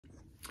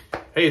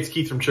Hey, it's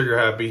Keith from Trigger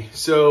Happy.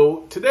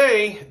 So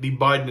today, the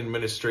Biden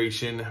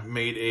administration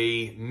made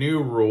a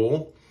new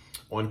rule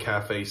on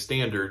CAFE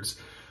standards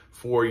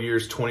for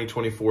years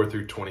 2024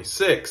 through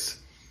 26.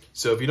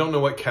 So if you don't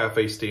know what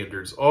CAFE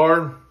standards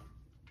are,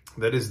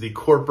 that is the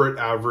corporate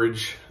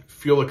average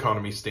fuel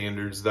economy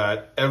standards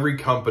that every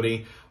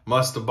company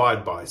must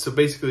abide by. So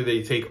basically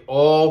they take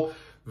all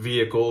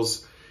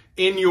vehicles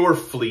in your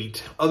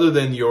fleet other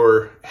than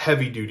your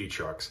heavy duty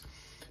trucks,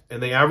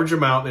 and they average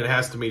them out and it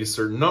has to meet a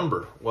certain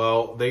number.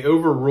 Well, they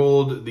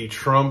overruled the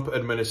Trump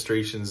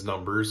administration's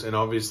numbers and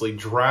obviously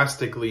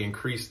drastically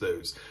increased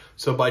those.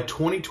 So by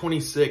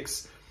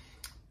 2026,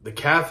 the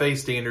CAFE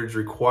standards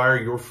require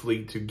your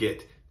fleet to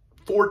get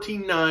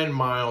 49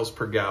 miles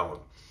per gallon.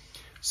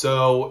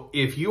 So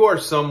if you are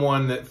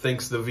someone that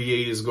thinks the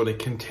V8 is going to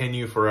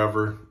continue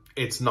forever,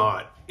 it's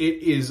not.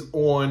 It is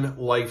on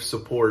life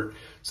support.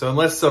 So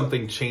unless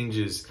something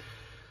changes,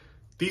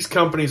 these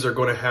companies are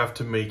going to have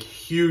to make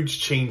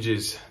huge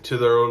changes to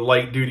their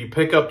light duty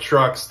pickup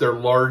trucks, their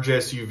large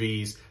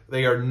SUVs.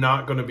 They are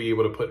not going to be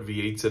able to put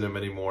V8s in them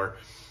anymore.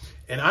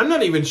 And I'm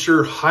not even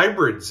sure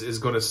hybrids is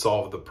going to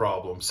solve the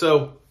problem.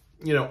 So,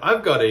 you know,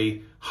 I've got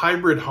a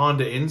hybrid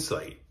Honda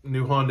Insight,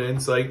 new Honda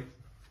Insight.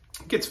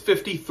 It gets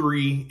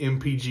 53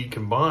 mpg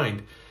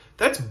combined.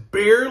 That's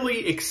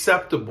barely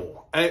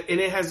acceptable. And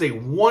it has a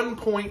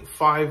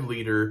 1.5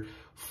 liter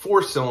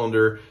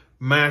four-cylinder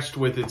matched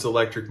with its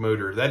electric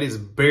motor. That is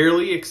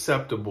barely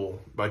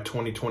acceptable by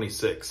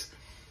 2026.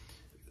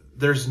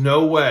 There's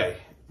no way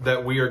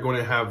that we are going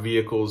to have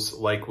vehicles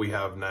like we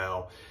have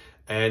now.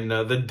 And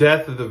the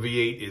death of the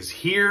V8 is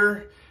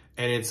here,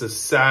 and it's a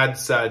sad,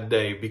 sad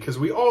day because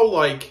we all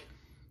like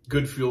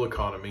good fuel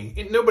economy.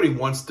 And nobody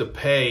wants to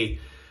pay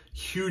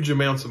huge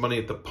amounts of money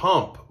at the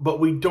pump, but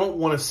we don't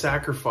want to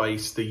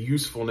sacrifice the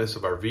usefulness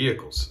of our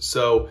vehicles.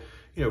 So,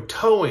 you know,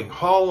 towing,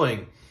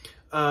 hauling,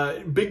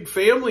 big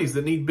families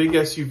that need big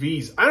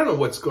SUVs. I don't know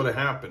what's going to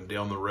happen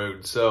down the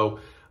road. So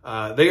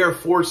they are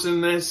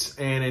forcing this,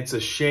 and it's a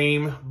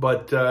shame.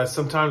 But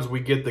sometimes we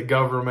get the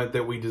government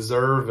that we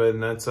deserve,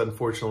 and that's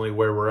unfortunately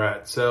where we're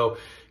at. So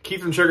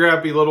Keith from Trigger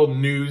Happy, little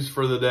news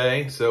for the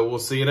day. So we'll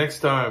see you next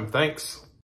time. Thanks.